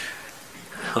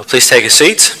Well, please take a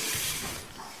seat.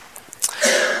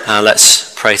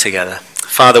 Let's pray together.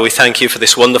 Father, we thank you for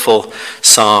this wonderful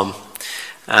psalm.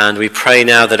 And we pray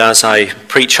now that as I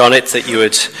preach on it, that you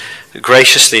would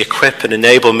graciously equip and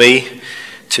enable me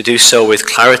to do so with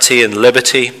clarity and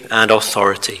liberty and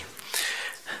authority.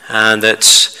 And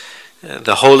that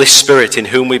the Holy Spirit in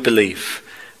whom we believe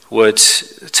would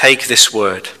take this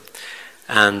word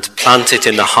and plant it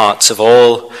in the hearts of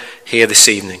all here this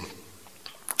evening.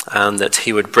 And that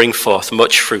he would bring forth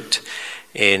much fruit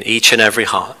in each and every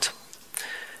heart.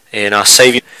 In our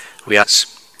Saviour, we ask.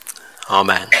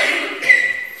 Amen.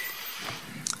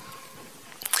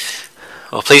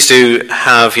 Well, please do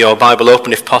have your Bible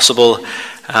open, if possible.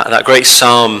 That great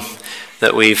psalm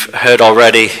that we've heard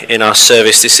already in our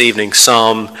service this evening,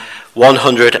 Psalm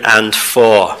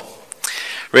 104.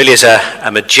 Really is a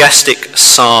majestic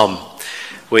psalm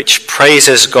which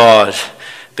praises God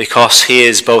because he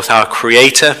is both our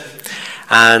creator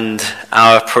and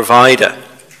our provider.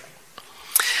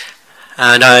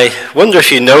 And I wonder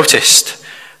if you noticed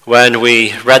when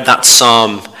we read that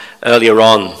psalm earlier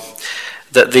on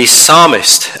that the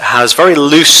psalmist has very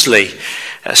loosely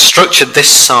structured this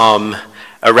psalm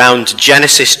around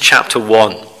Genesis chapter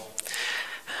 1.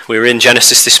 We were in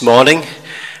Genesis this morning.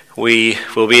 We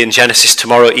will be in Genesis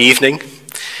tomorrow evening.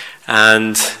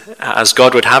 And as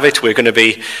God would have it, we're going to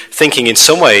be thinking in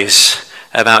some ways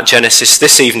about Genesis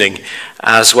this evening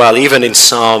as well, even in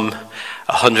Psalm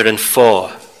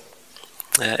 104.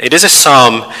 It is a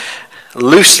psalm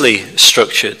loosely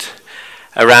structured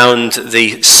around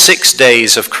the 6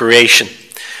 days of creation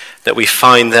that we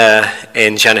find there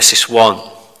in Genesis 1.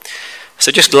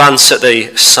 So just glance at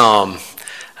the psalm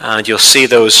and you'll see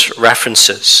those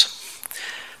references.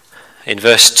 In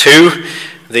verse 2,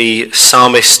 the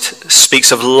psalmist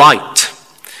speaks of light.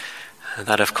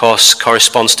 That, of course,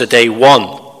 corresponds to day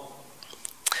 1.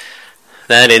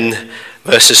 Then in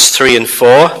verses 3 and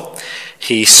 4,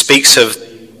 he speaks of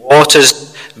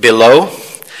waters below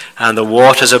and the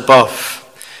waters above.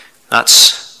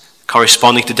 That's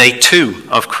corresponding to day 2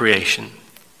 of creation.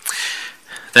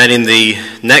 Then in the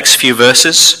next few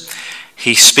verses,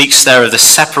 he speaks there of the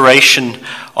separation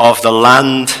of the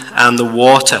land and the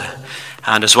water,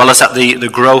 and as well as that the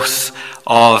growth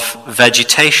of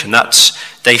vegetation. That's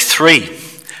day 3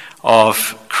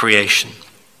 of creation.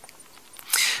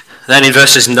 Then in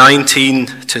verses 19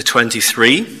 to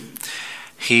 23,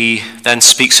 he then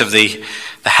speaks of the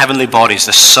heavenly bodies,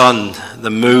 the sun, the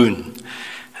moon,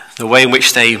 the way in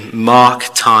which they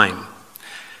mark time.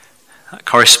 That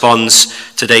corresponds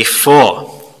to day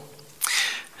 4.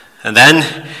 And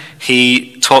then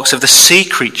he talks of the sea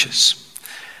creatures.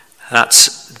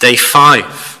 That's day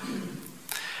 5.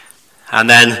 And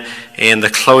then in the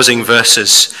closing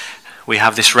verses, we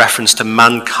have this reference to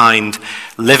mankind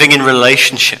living in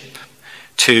relationship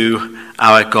to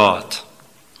our God.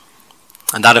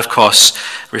 And that, of course,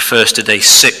 refers to day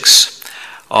 6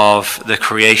 of the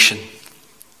creation.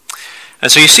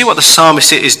 And so you see what the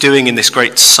psalmist is doing in this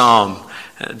great psalm,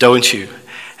 don't you?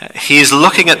 He is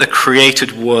looking at the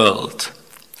created world,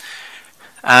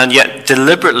 and yet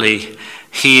deliberately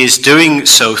he is doing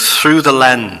so through the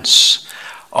lens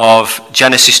of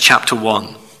Genesis chapter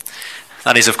 1.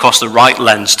 That is, of course, the right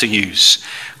lens to use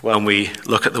when we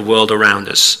look at the world around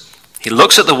us. He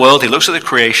looks at the world, he looks at the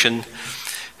creation,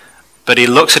 but he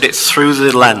looks at it through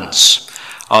the lens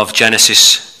of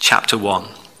Genesis chapter 1.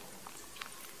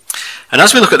 And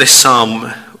as we look at this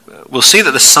psalm, we'll see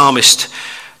that the psalmist,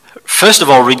 first of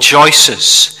all,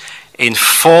 rejoices in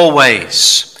 4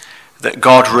 ways that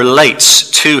God relates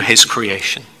to his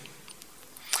creation.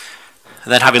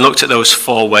 And then, having looked at those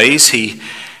 4 ways, he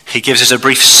gives us a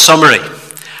brief summary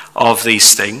of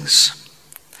these things.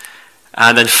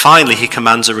 And then finally, he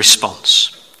commands a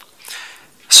response.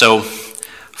 So,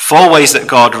 4 ways that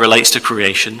God relates to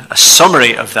creation, a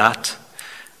summary of that,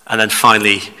 and then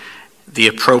finally, the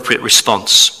appropriate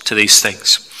response to these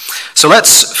things. So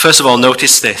let's first of all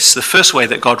notice this, the first way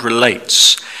that God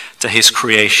relates to his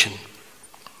creation.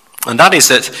 And that is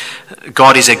that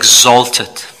God is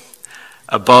exalted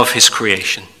above his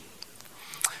creation.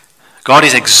 God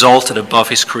is exalted above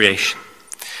his creation.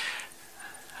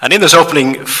 And in those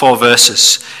opening 4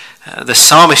 verses, the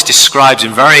psalmist describes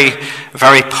in very,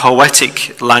 very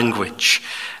poetic language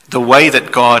the way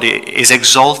that God is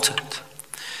exalted.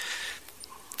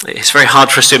 It's very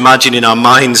hard for us to imagine in our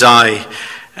mind's eye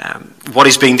what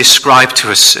is being described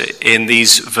to us in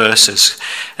these verses.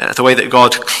 The way that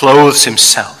God clothes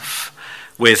himself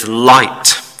with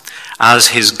light as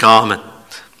his garment.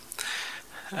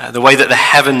 The way that the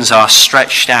heavens are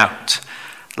stretched out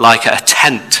like a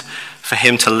tent for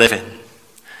him to live in.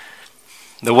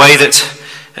 The way that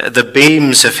the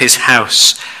beams of his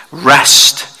house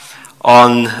rest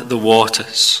on the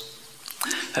waters.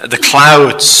 The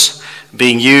clouds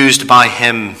being used by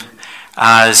him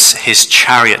as his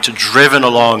chariot, driven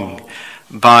along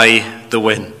by the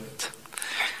wind.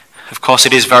 Of course,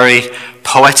 it is very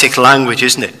poetic language,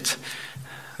 isn't it?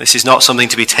 This is not something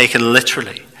to be taken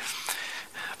literally.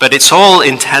 But it's all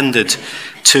intended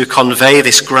to convey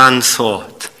this grand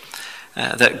thought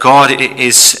that God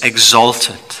is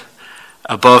exalted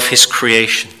above his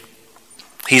creation.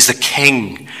 He's the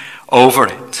king over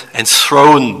it,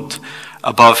 enthroned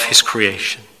above his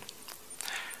creation.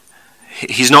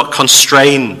 He's not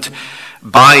constrained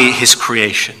by his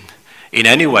creation in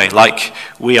any way like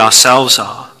we ourselves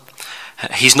are.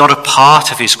 He's not a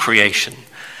part of his creation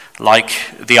like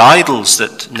the idols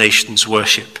that nations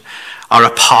worship are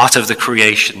a part of the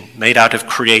creation, made out of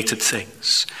created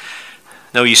things.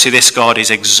 No, you see, this God is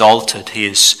exalted. He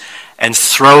is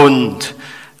enthroned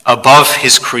above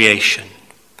his creation,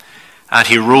 and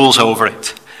he rules over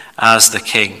it as the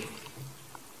king.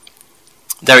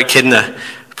 Derek Kidner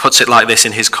puts it like this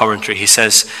in his commentary. He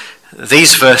says,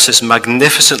 these verses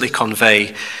magnificently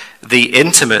convey the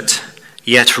intimate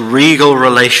yet regal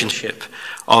relationship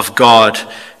of God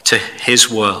to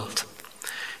his world.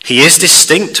 He is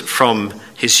distinct from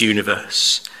his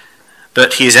universe,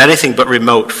 but he is anything but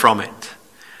remote from it.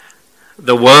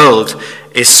 The world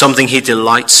is something he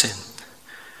delights in,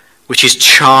 which is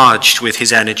charged with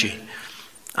his energy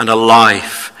and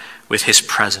alive with his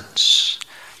presence.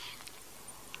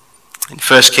 In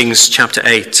 1 Kings chapter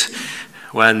 8,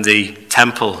 when the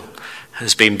temple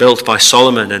has been built by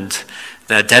Solomon and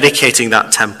they're dedicating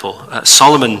that temple,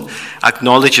 Solomon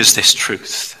acknowledges this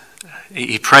truth.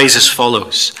 He prays as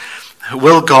follows: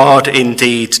 will God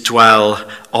indeed dwell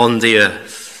on the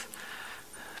earth?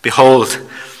 Behold,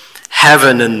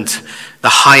 heaven and the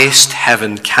highest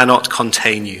heaven cannot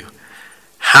contain you.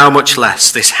 How much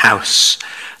less this house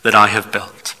that I have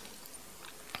built?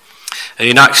 And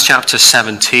in Acts chapter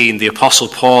 17, the Apostle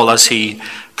Paul, as he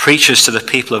preaches to the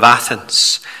people of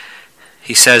Athens,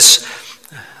 he says,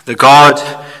 the God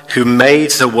who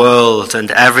made the world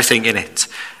and everything in it,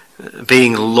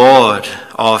 being Lord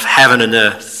of heaven and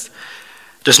earth,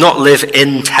 does not live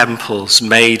in temples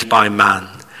made by man,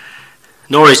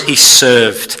 nor is he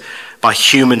served by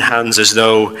human hands as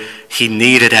though he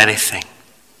needed anything.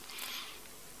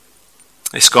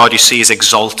 This God, you see, is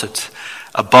exalted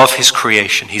above his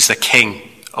creation. He's the king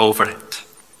over it.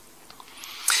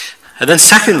 And then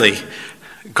secondly,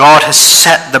 God has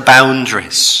set the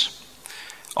boundaries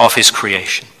of his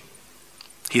creation.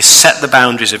 He has set the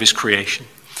boundaries of his creation.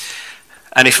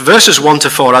 And if verses 1 to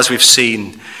 4, as we've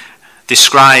seen,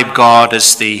 describe God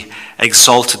as the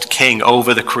exalted king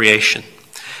over the creation,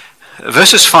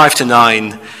 verses 5 to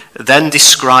 9 then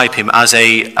describe him as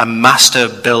a master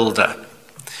builder.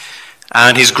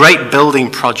 And his great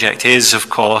building project is, of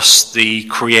course, the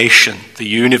creation, the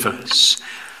universe.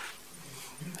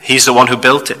 He's the one who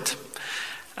built it.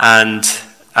 And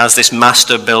as this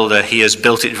master builder, he has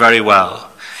built it very well.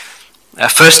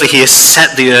 Firstly, he has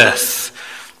set the earth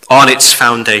on its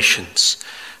foundations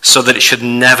so that it should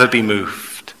never be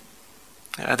moved.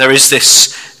 There is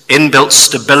this inbuilt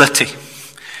stability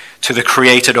to the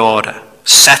created order,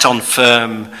 set on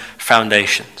firm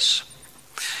foundations.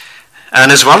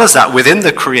 And as well as that, within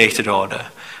the created order,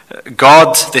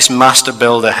 God, this master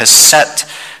builder, has set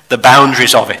the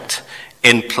boundaries of it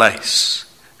in place.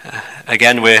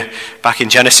 Again, we're back in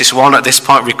Genesis 1 at this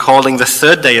point, recalling the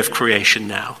third day of creation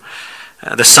now.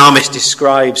 The psalmist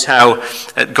describes how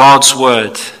at God's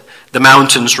word the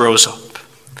mountains rose up,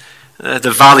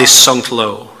 the valleys sunk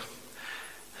low,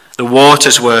 the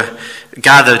waters were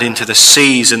gathered into the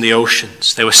seas and the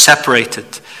oceans. They were separated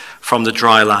from the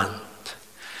dry land.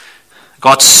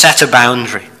 God set a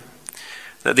boundary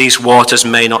that these waters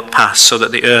may not pass, so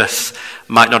that the earth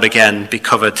might not again be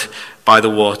covered by the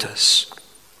waters.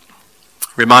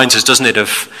 Reminds us, doesn't it,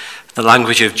 of the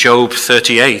language of Job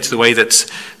 38, the way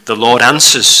that the Lord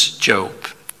answers Job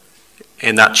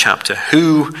in that chapter.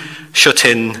 Who shut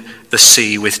in the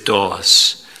sea with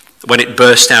doors when it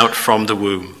burst out from the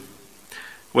womb?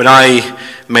 When I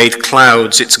made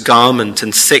clouds its garment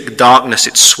and thick darkness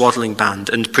its swaddling band,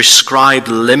 and prescribed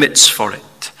limits for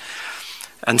it,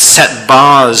 and set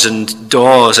bars and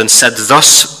doors, and said,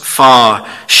 thus far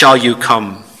shall you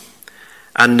come,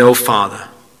 and no farther,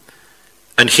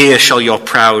 and here shall your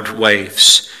proud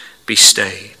waves be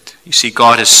stayed. You see,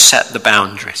 God has set the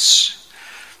boundaries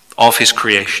of his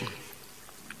creation.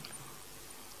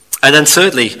 And then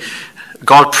thirdly,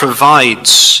 God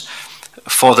provides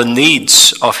for the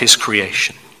needs of his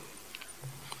creation.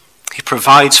 He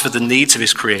provides for the needs of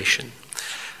his creation.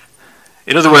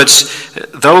 In other words,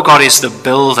 though God is the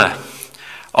builder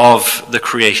of the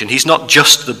creation, he's not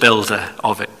just the builder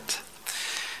of it.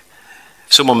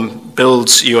 If someone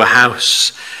builds you a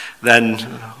house, then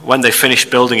when they finish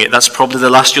building it, that's probably the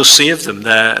last you'll see of them.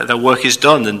 Their work is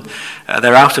done and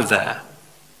they're out of there.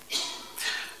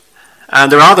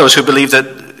 And there are those who believe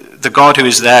that the God who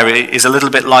is there is a little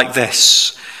bit like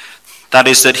this. That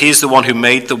is, that he's the one who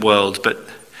made the world, but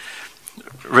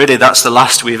really that's the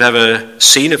last we've ever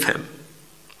seen of him.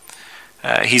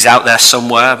 He's out there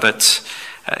somewhere, but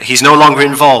he's no longer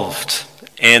involved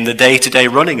in the day-to-day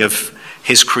running of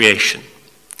his creation.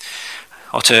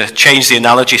 Or to change the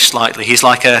analogy slightly, he's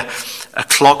like a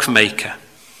clockmaker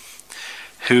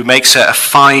who makes a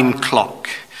fine clock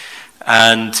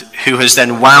and who has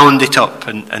then wound it up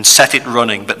and set it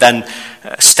running, but then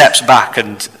steps back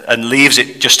and leaves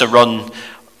it just to run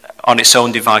on its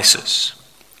own devices.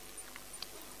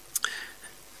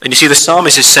 And you see, the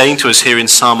psalmist is saying to us here in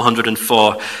Psalm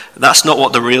 104, that's not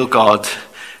what the real God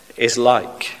is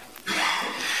like.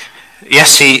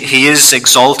 Yes, he is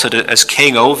exalted as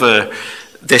king over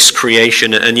this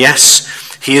creation, and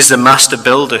yes, he is the master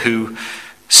builder who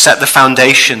set the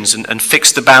foundations and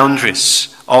fixed the boundaries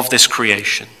of this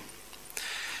creation.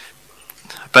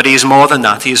 But he is more than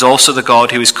that. He is also the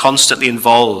God who is constantly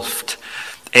involved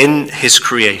in his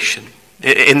creation,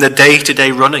 in the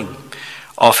day-to-day running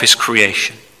of his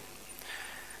creation.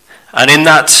 And in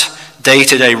that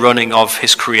day-to-day running of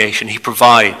his creation, he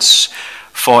provides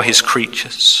for his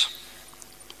creatures.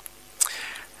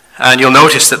 And you'll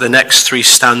notice that the next three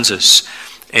stanzas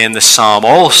in the psalm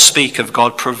all speak of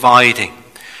God providing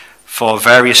for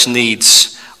various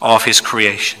needs of his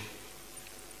creation.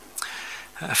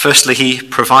 Firstly, he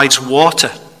provides water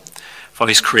for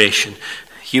his creation.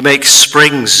 You make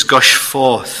springs gush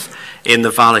forth in the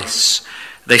valleys.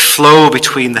 They flow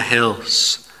between the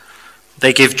hills.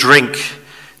 They give drink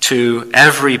to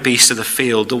every beast of the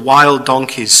field. The wild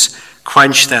donkeys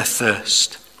quench their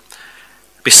thirst.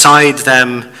 Beside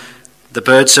them, the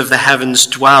birds of the heavens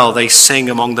dwell. They sing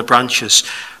among the branches.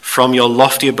 From your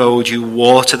lofty abode, you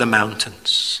water the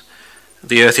mountains.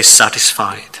 The earth is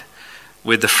satisfied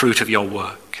with the fruit of your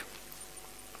work.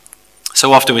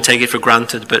 So often we take it for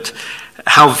granted, but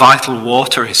how vital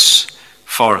water is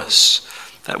for us.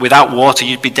 Without water,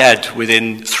 you'd be dead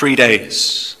within 3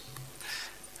 days.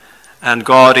 And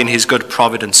God, in his good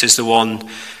providence, is the one,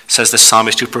 says the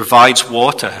psalmist, who provides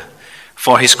water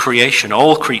for his creation,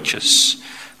 all creatures.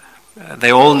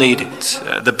 They all need it.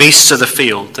 The beasts of the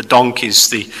field, the donkeys,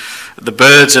 the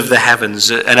birds of the heavens,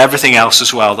 and everything else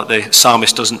as well that the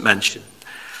psalmist doesn't mention.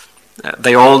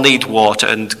 They all need water,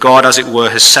 and God, as it were,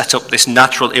 has set up this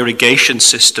natural irrigation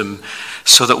system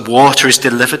so that water is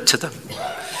delivered to them.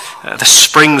 The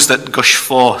springs that gush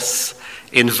forth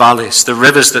in valleys, the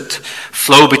rivers that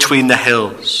flow between the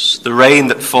hills, the rain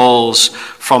that falls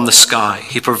from the sky.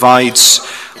 He provides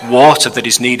water that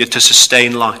is needed to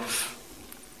sustain life.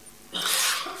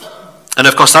 And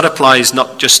of course that applies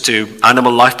not just to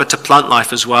animal life but to plant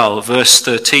life as well. Verse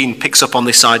 13 picks up on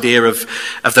this idea of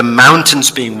the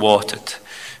mountains being watered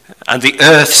and the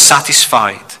earth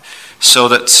satisfied so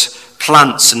that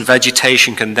plants and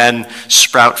vegetation can then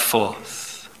sprout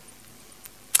forth.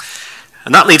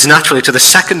 And that leads naturally to the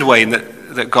second way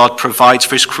that God provides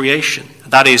for his creation.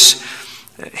 That is,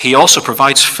 he also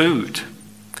provides food.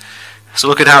 So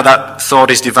look at how that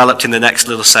thought is developed in the next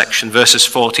little section, verses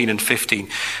 14 and 15.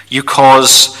 You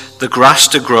cause the grass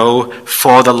to grow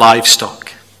for the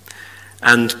livestock,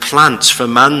 and plants for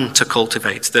man to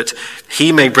cultivate, that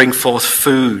he may bring forth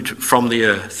food from the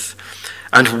earth,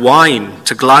 and wine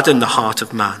to gladden the heart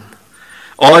of man,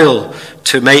 oil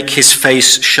to make his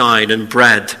face shine, and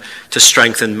bread to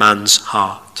strengthen man's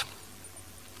heart.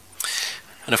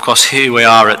 And of course, here we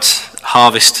are at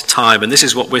harvest time, and this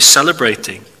is what we're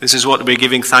celebrating. This is what we're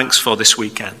giving thanks for this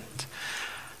weekend.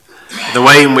 The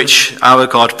way in which our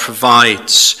God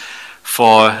provides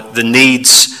for the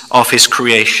needs of his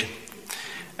creation,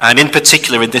 and in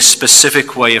particular in this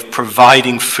specific way of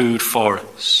providing food for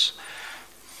us.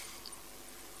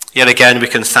 Yet again, we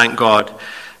can thank God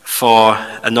for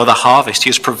another harvest. He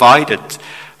has provided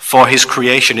for his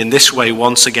creation in this way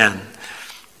once again.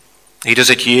 He does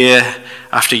it year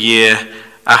after year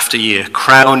after year,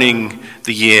 crowning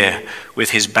the year with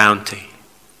his bounty.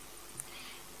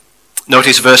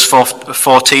 Notice verse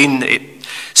 14, it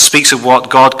speaks of what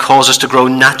God causes to grow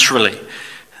naturally.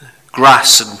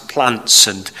 Grass and plants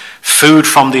and food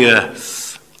from the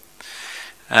earth.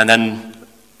 And then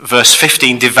verse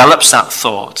 15 develops that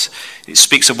thought. It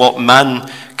speaks of what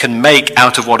man can make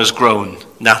out of what has grown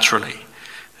naturally.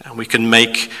 We can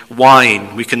make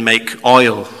wine, we can make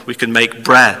oil, we can make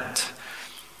bread.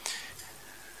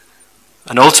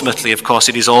 And ultimately, of course,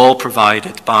 it is all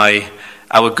provided by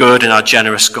our good and our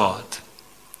generous God.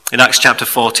 In Acts chapter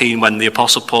 14, when the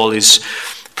Apostle Paul is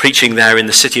preaching there in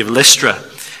the city of Lystra,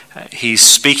 he's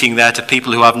speaking there to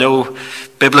people who have no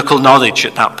biblical knowledge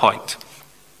at that point.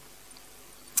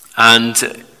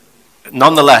 And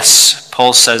nonetheless,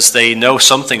 Paul says they know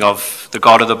something of the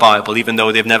God of the Bible, even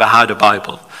though they've never had a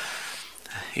Bible.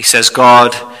 He says,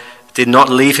 God did not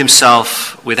leave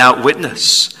himself without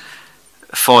witness,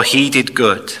 for he did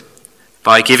good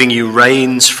by giving you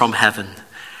rains from heaven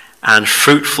and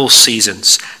fruitful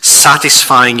seasons,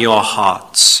 satisfying your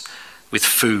hearts with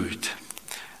food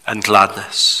and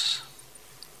gladness.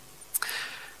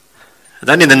 And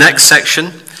then in the next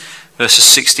section, verses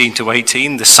 16 to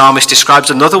 18, the psalmist describes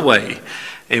another way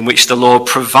in which the Lord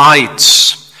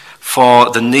provides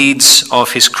for the needs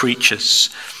of his creatures.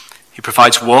 He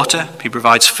provides water, he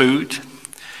provides food,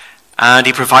 and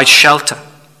he provides shelter.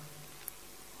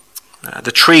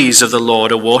 The trees of the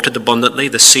Lord are watered abundantly,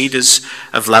 the cedars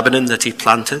of Lebanon that he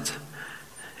planted.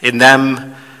 In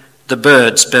them the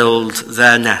birds build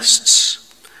their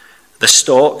nests. The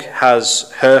stork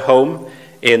has her home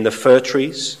in the fir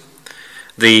trees.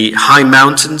 The high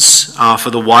mountains are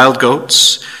for the wild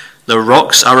goats. The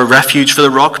rocks are a refuge for the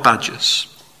rock badgers.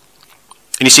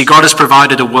 And you see, God has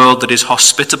provided a world that is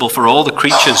hospitable for all the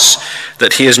creatures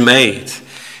that he has made.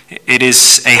 It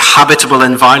is a habitable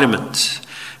environment.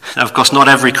 Now, of course, not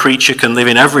every creature can live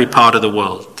in every part of the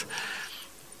world.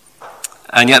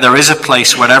 And yet there is a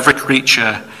place where every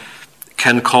creature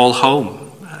can call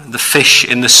home. The fish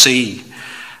in the sea,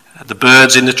 the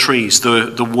birds in the trees,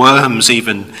 the worms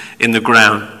even in the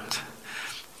ground,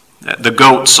 the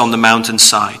goats on the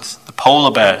mountainside, the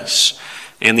polar bears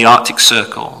in the Arctic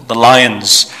Circle, the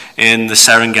lions in the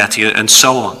Serengeti, and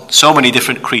so on. So many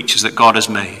different creatures that God has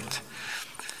made.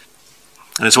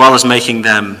 And as well as making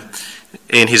them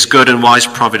in his good and wise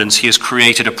providence, he has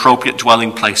created appropriate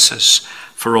dwelling places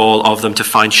for all of them to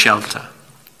find shelter.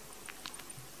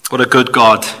 What a good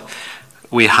God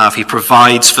we have. He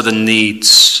provides for the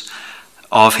needs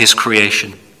of his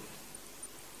creation.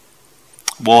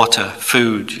 Water,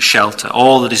 food, shelter,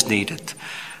 all that is needed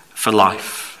for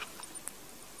life.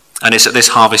 And it's at this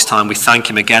harvest time we thank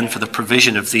him again for the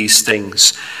provision of these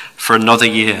things for another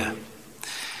year.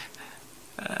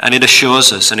 And it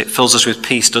assures us and it fills us with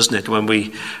peace, doesn't it, when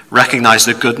we recognize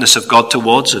the goodness of God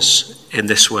towards us in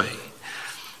this way.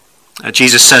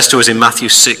 Jesus says to us in Matthew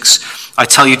 6, I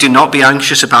tell you, do not be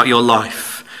anxious about your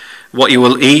life, what you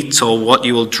will eat or what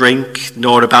you will drink,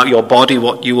 nor about your body,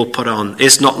 what you will put on.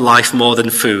 Is not life more than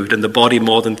food, and the body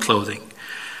more than clothing?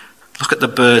 Look at the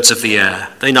birds of the air.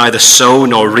 They neither sow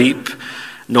nor reap,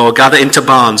 nor gather into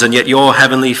barns, and yet your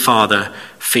heavenly Father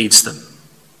feeds them.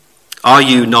 Are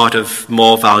you not of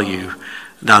more value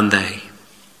than they?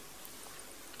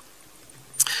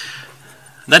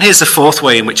 Then here's the fourth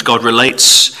way in which God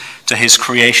relates to his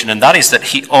creation, and that is that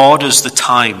he orders the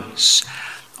times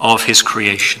of his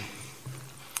creation.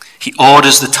 He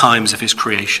orders the times of his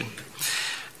creation.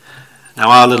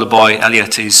 Now our little boy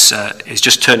Elliot is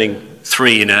just turning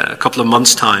 3 in a couple of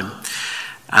months' time,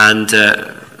 and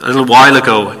a little while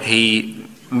ago he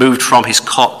moved from his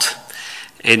cot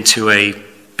into a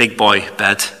big boy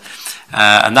bed,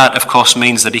 and that of course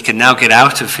means that he can now get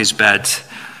out of his bed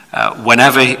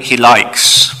whenever he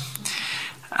likes.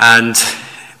 And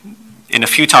in a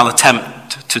futile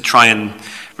attempt to try and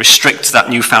restrict that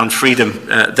newfound freedom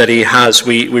that he has,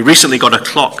 we recently got a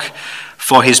clock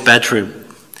for his bedroom.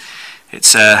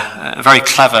 It's a very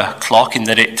clever clock in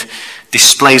that it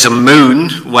displays a moon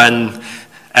when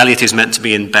Elliot is meant to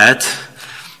be in bed,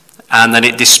 and then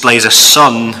it displays a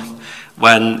sun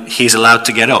when he's allowed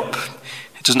to get up.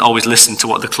 It doesn't always listen to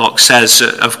what the clock says,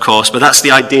 of course, but that's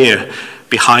the idea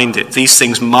behind it. These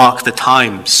things mark the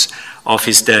times of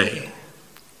his day.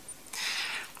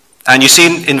 And you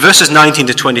see, in verses 19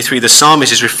 to 23, the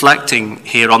psalmist is reflecting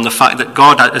here on the fact that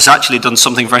God has actually done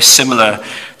something very similar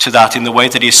to that in the way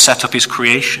that he has set up his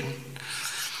creation.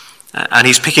 And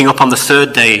he's picking up on the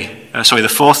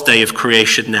fourth day of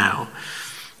creation now.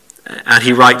 And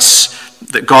he writes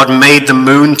that God made the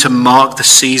moon to mark the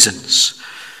seasons.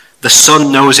 The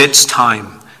sun knows its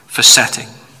time for setting.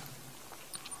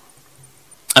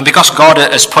 And because God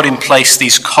has put in place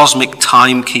these cosmic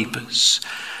timekeepers,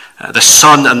 the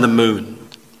sun and the moon,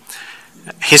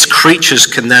 his creatures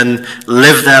can then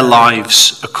live their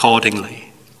lives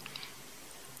accordingly.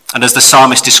 And as the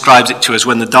psalmist describes it to us,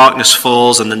 when the darkness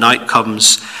falls and the night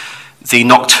comes, the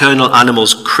nocturnal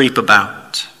animals creep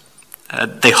about.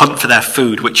 They hunt for their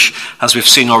food, which, as we've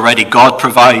seen already, God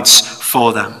provides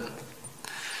for them.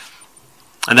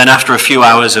 And then after a few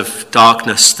hours of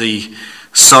darkness, the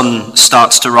Sun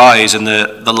starts to rise and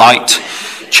the light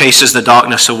chases the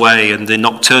darkness away, and the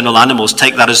nocturnal animals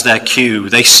take that as their cue.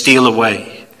 They steal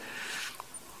away.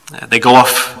 They go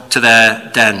off to their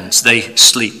dens. They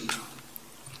sleep.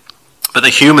 But the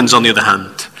humans, on the other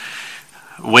hand,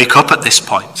 wake up at this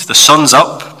point. The sun's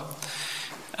up,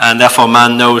 and therefore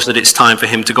man knows that it's time for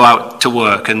him to go out to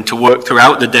work, and to work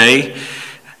throughout the day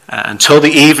until the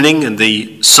evening and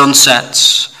the sun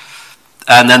sets,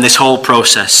 and then this whole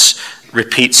process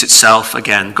repeats itself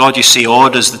again. God, you see,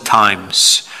 orders the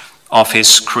times of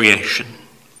his creation.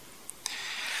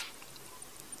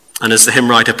 And as the hymn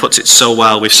writer puts it so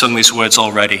well, we've sung these words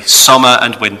already: summer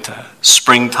and winter,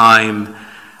 springtime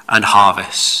and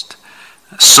harvest.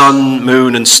 Sun,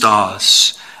 moon, and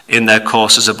stars in their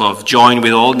courses above join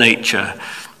with all nature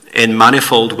in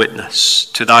manifold witness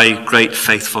to thy great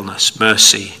faithfulness,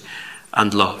 mercy,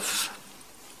 and love.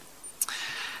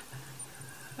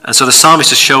 And so the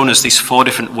psalmist has shown us these four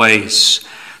different ways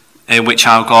in which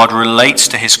our God relates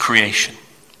to his creation.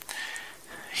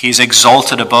 He is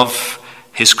exalted above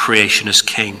his creation as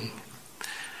king.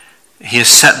 He has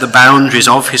set the boundaries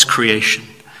of his creation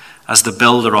as the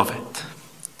builder of it.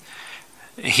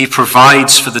 He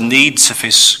provides for the needs of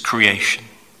his creation.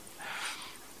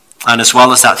 And as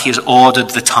well as that, he has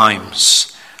ordered the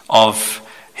times of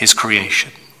his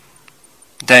creation.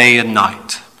 Day and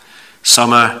night,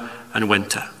 summer and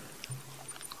winter.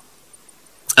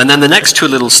 And then the next two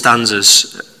little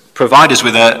stanzas provide us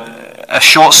with a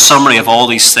short summary of all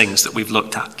these things that we've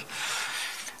looked at.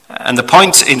 And the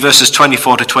point in verses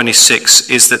 24 to 26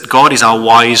 is that God is our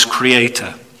wise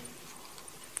creator.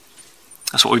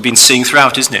 That's what we've been seeing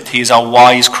throughout, isn't it? He is our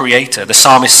wise creator. The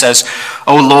psalmist says,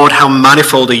 "O Lord, how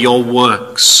manifold are your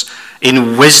works.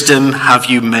 In wisdom have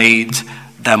you made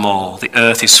them all. The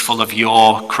earth is full of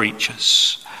your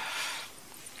creatures."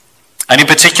 And in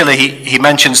particular, he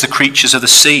mentions the creatures of the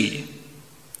sea.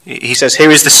 He says,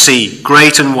 "Here is the sea,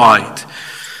 great and wide,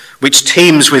 which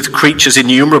teems with creatures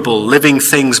innumerable, living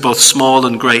things both small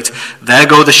and great. There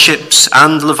go the ships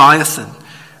and Leviathan,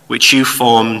 which you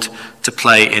formed to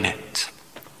play in it."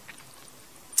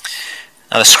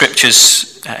 Now,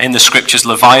 in the scriptures,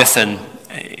 Leviathan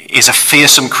is a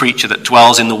fearsome creature that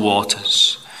dwells in the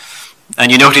waters.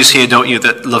 And you notice here, don't you,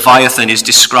 that Leviathan is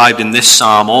described in this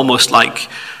psalm almost like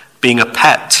being a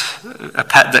pet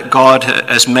that God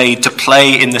has made to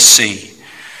play in the sea.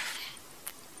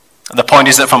 And the point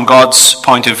is that from God's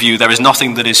point of view, there is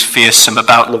nothing that is fearsome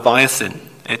about Leviathan.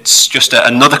 It's just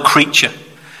another creature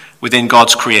within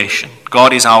God's creation.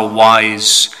 God is our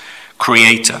wise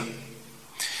creator.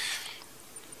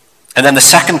 And then the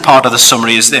second part of the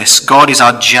summary is this: God is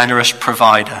our generous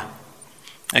provider.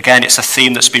 Again, it's a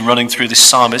theme that's been running through this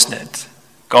psalm, isn't it?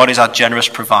 God is our generous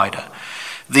provider.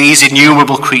 These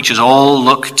innumerable creatures all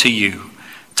look to you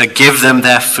to give them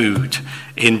their food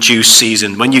in due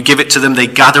season. When you give it to them, they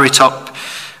gather it up.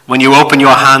 When you open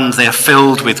your hand, they are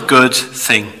filled with good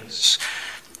things.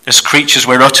 As creatures,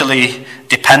 we're utterly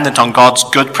dependent on God's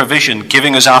good provision,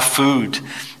 giving us our food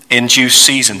in due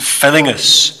season, filling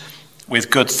us with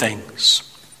good things.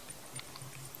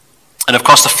 And of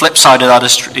course, the flip side of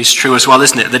that is true as well,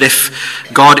 isn't it? That if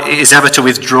God is ever to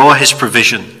withdraw his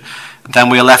provision, then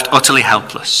we are left utterly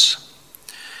helpless.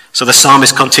 So the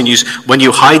psalmist continues, "When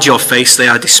you hide your face, they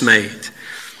are dismayed.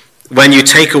 When you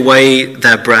take away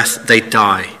their breath, they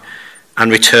die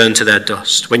and return to their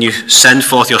dust. When you send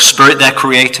forth your spirit, they're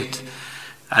created,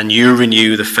 and you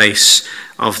renew the face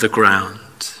of the ground."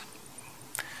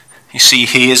 You see,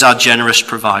 he is our generous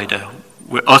provider.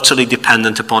 We're utterly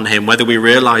dependent upon him, whether we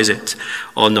realize it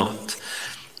or not.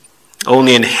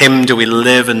 Only in him do we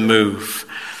live and move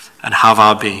and have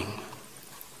our being.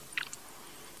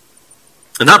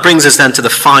 And that brings us then to the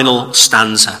final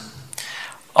stanza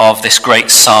of this great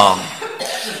psalm.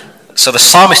 So the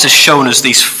psalmist has shown us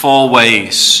these four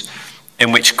ways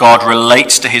in which God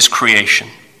relates to his creation.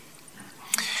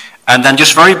 And then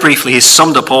just very briefly, he's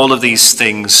summed up all of these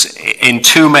things in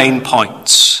two main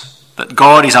points: that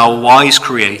God is our wise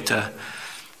creator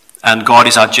and God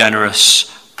is our generous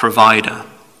provider.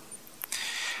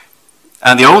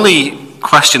 And the only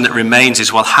question that remains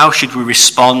is, well, how should we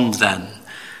respond then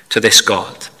to this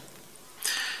God?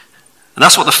 And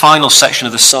that's what the final section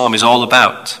of the psalm is all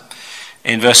about,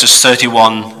 in verses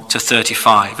 31 to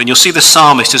 35. And you'll see the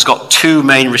psalmist has got two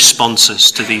main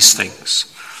responses to these things.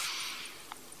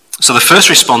 So the first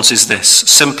response is this,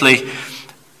 simply,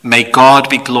 may God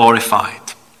be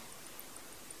glorified.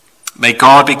 May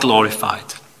God be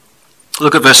glorified.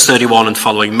 Look at verse 31 and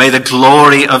following. May the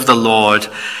glory of the Lord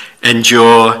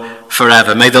endure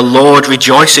forever. May the Lord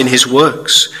rejoice in his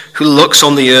works, who looks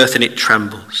on the earth and it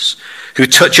trembles. who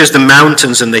touches the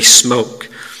mountains and they smoke.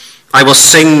 I will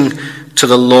sing to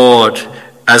the Lord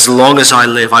as long as I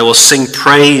live. I will sing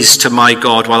praise to my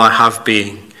God while I have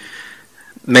being.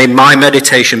 May my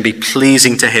meditation be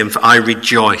pleasing to him, for I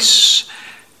rejoice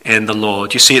in the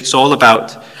Lord. You see, it's all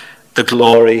about the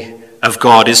glory of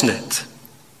God, isn't it?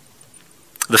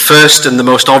 The first and the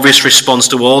most obvious response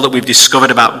to all that we've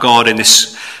discovered about God in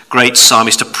this great psalm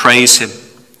is to praise him.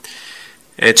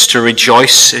 It's to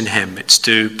rejoice in him. It's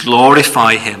to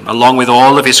glorify him along with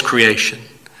all of his creation.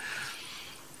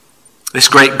 This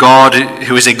great God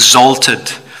who is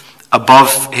exalted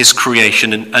above his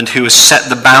creation and who has set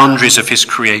the boundaries of his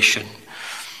creation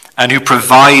and who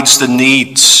provides the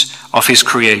needs of his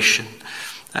creation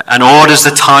and orders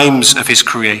the times of his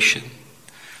creation.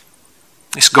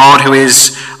 This God who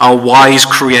is our wise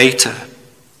creator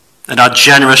and our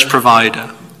generous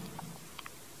provider.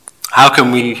 How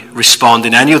can we respond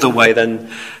in any other way than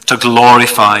to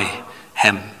glorify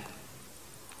him?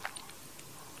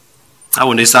 I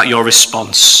wonder, is that your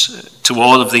response to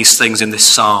all of these things in this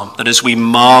psalm? That as we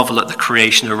marvel at the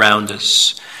creation around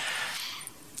us,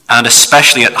 and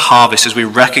especially at harvest, as we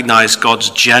recognize God's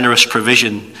generous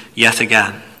provision yet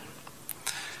again,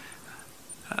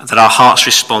 that our heart's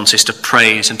response is to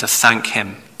praise and to thank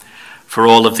him for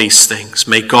all of these things.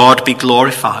 May God be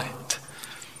glorified.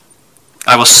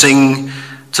 I will sing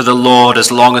to the Lord as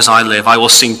long as I live. I will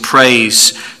sing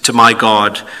praise to my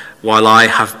God while I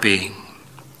have being.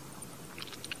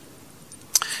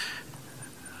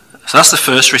 So that's the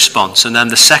first response. And then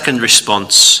the second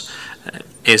response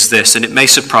is this, and it may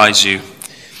surprise you.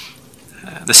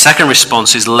 The second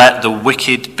response is, let the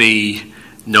wicked be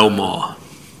no more.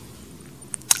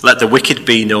 Let the wicked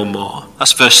be no more.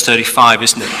 That's verse 35,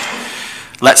 isn't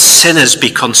it? Let sinners be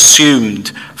consumed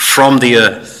from the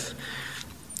earth,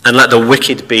 and let the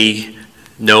wicked be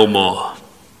no more.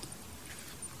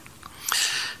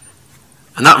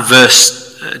 And that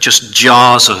verse just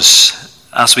jars us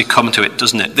as we come to it,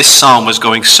 doesn't it? This psalm was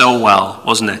going so well,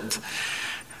 wasn't it?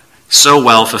 So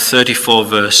well for 34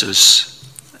 verses.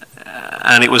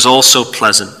 And it was all so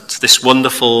pleasant. This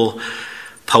wonderful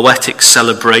poetic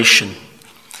celebration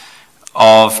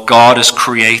of God as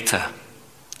creator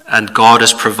and God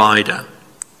as provider.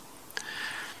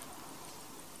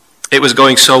 It was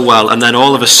going so well, and then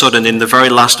all of a sudden, in the very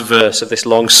last verse of this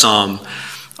long psalm,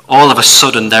 all of a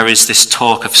sudden there is this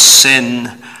talk of sin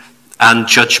and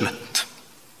judgment.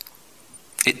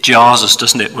 It jars us,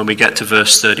 doesn't it, when we get to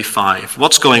verse 35.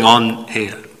 What's going on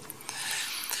here?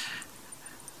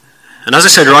 And as I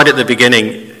said right at the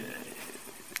beginning,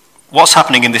 what's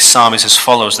happening in this psalm is as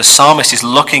follows. The psalmist is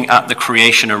looking at the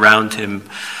creation around him,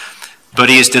 but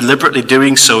he is deliberately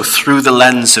doing so through the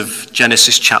lens of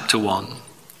Genesis chapter 1.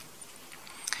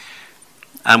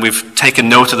 And we've taken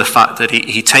note of the fact that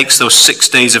he takes those 6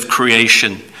 days of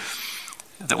creation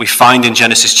that we find in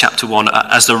Genesis chapter 1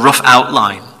 as the rough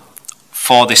outline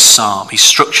for this psalm. He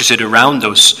structures it around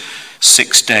those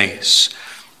 6 days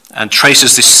and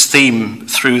traces this theme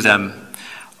through them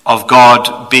of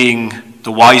God being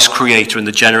the wise creator and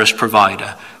the generous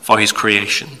provider for his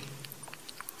creation.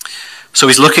 So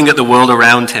he's looking at the world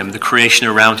around him, the creation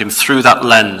around him, through that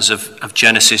lens of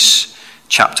Genesis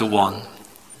chapter 1.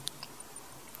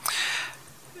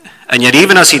 And yet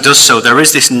even as he does so, there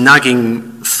is this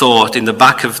nagging thought in the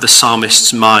back of the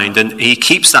psalmist's mind, and he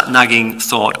keeps that nagging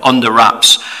thought under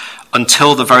wraps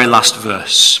until the very last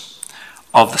verse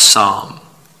of the psalm.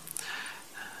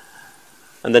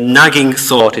 And the nagging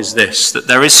thought is this, that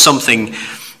there is something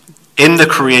in the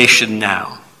creation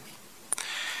now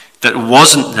that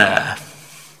wasn't there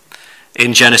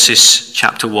in Genesis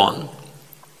chapter 1.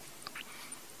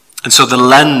 And so the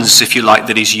lens, if you like,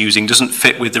 that he's using doesn't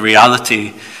fit with the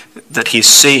reality that he's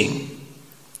seeing.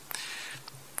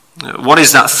 What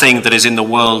is that thing that is in the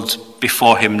world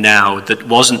before him now that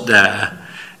wasn't there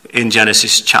in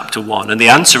Genesis chapter 1? And the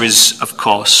answer is, of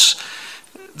course,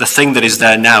 the thing that is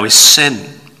there now is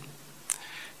sin.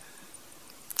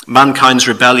 Mankind's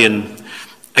rebellion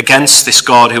against this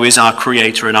God who is our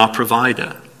creator and our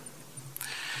provider.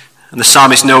 And the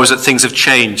psalmist knows that things have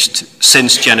changed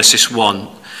since Genesis 1.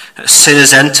 Sin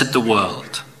has entered the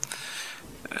world.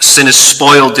 Sin has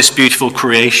spoiled this beautiful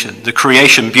creation. The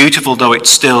creation, beautiful though it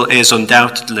still is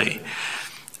undoubtedly,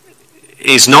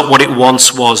 is not what it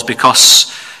once was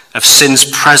because of sin's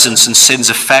presence and sin's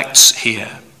effects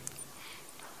here.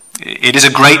 It is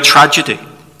a great tragedy.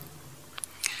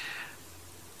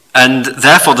 And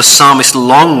therefore the psalmist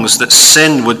longs that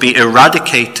sin would be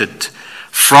eradicated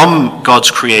from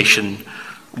God's creation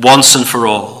once and for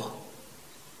all.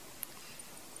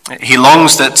 He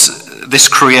longs that this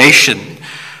creation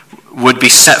would be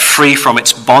set free from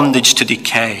its bondage to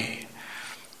decay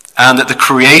and that the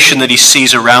creation that he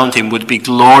sees around him would be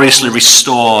gloriously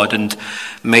restored and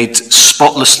made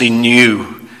spotlessly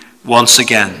new once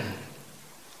again.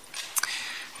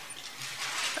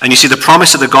 And you see, the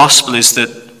promise of the gospel is that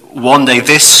one day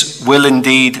this will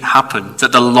indeed happen,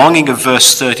 that the longing of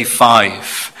verse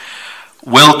 35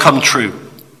 will come true.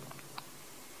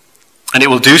 And it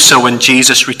will do so when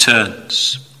Jesus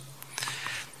returns.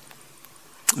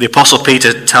 The Apostle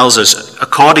Peter tells us,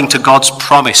 according to God's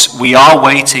promise, we are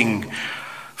waiting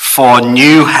for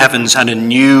new heavens and a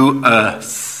new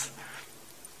earth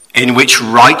in which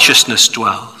righteousness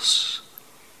dwells.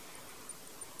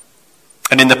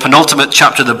 And in the penultimate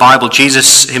chapter of the Bible,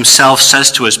 Jesus himself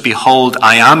says to us, behold,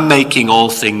 I am making all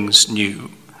things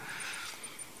new.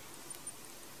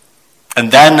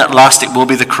 And then at last it will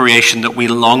be the creation that we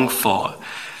long for.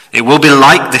 It will be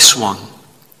like this one.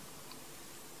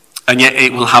 And yet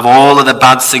it will have all of the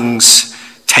bad things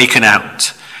taken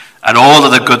out and all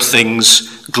of the good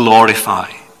things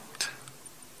glorified.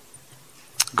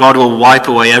 God will wipe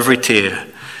away every tear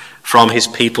from his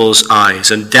people's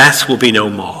eyes, and death will be no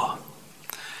more.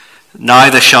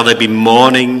 Neither shall there be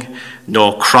mourning,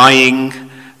 nor crying,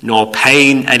 nor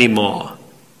pain any more,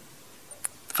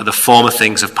 for the former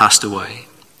things have passed away.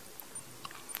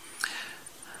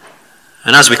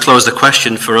 And as we close, the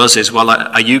question for us is, well,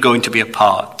 are you going to be a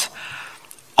part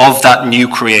of that new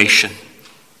creation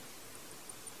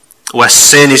where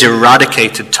sin is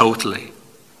eradicated totally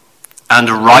and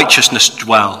righteousness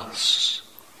dwells?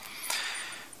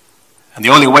 And the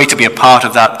only way to be a part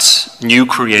of that new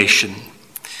creation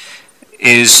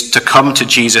is to come to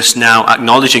Jesus now,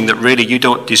 acknowledging that really you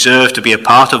don't deserve to be a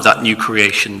part of that new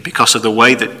creation because of the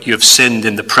way that you have sinned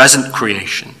in the present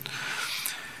creation.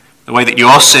 The way that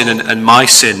your sin and my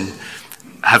sin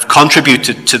have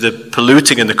contributed to the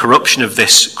polluting and the corruption of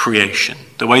this creation.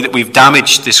 The way that we've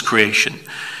damaged this creation,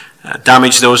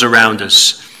 damaged those around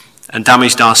us, and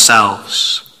damaged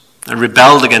ourselves, and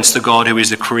rebelled against the God who is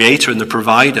the creator and the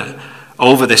provider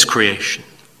over this creation.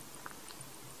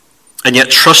 And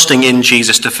yet trusting in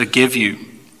Jesus to forgive you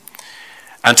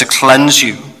and to cleanse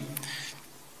you.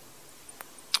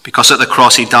 Because at the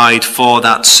cross he died for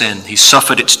that sin. He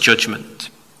suffered its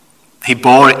judgment. He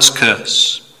bore its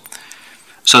curse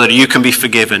so that you can be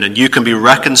forgiven and you can be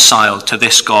reconciled to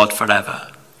this God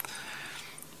forever.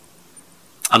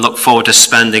 And look forward to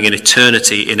spending an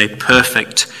eternity in a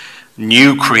perfect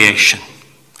new creation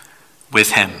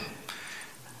with him.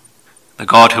 The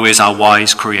God who is our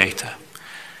wise creator.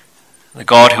 The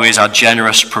God who is our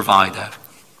generous provider,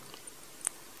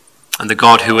 and the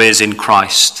God who is in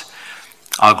Christ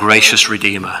our gracious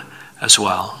Redeemer as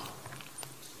well.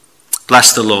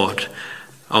 Bless the Lord,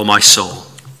 O my soul.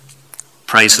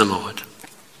 Praise the Lord.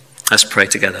 Let's pray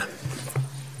together.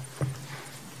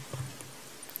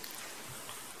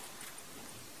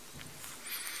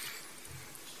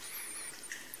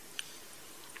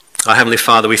 Our Heavenly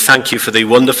Father, we thank you for the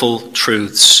wonderful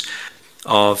truths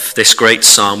of this great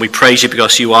psalm. We praise you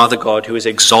because you are the God who is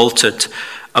exalted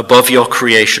above your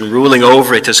creation, ruling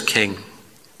over it as king.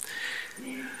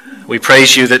 We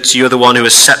praise you that you're the one who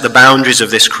has set the boundaries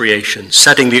of this creation,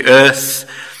 setting the earth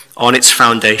on its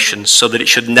foundations so that it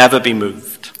should never be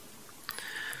moved.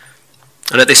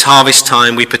 And at this harvest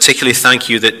time, we particularly thank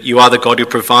you that you are the God who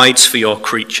provides for your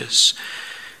creatures.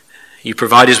 You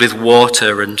provide us with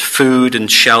water and food and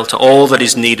shelter, all that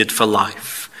is needed for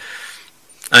life.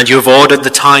 And you have ordered the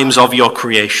times of your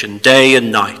creation, day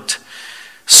and night,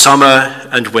 summer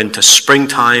and winter,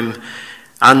 springtime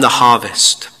and the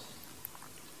harvest.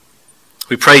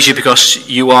 We praise you because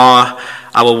you are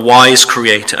our wise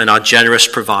creator and our generous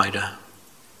provider.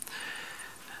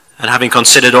 And having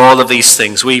considered all of these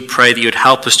things, we pray that you would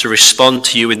help us to respond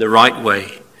to you in the right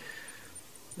way.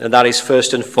 And that is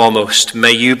first and foremost,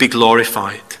 may you be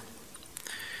glorified.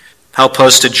 Help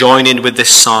us to join in with this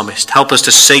psalmist. Help us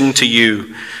to sing to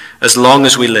you as long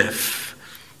as we live.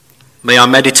 May our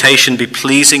meditation be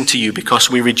pleasing to you because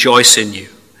we rejoice in you.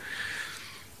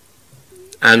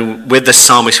 And with the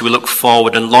psalmist, we look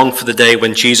forward and long for the day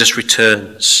when Jesus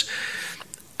returns.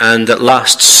 And at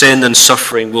last, sin and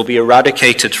suffering will be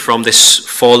eradicated from this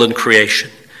fallen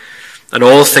creation. And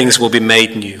all things will be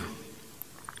made new.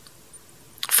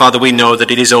 Father, we know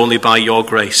that it is only by your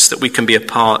grace that we can be a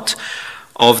part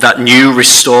of that new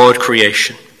restored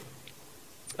creation.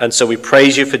 And so we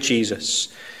praise you for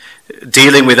Jesus,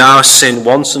 dealing with our sin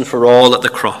once and for all at the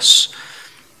cross.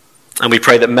 And we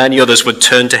pray that many others would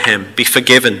turn to him, be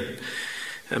forgiven,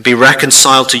 and be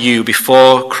reconciled to you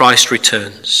before Christ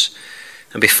returns,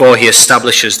 and before he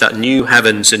establishes that new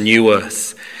heavens and new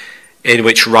earth in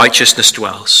which righteousness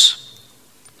dwells.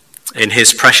 In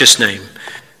his precious name,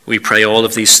 we pray all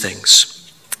of these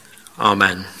things.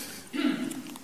 Amen.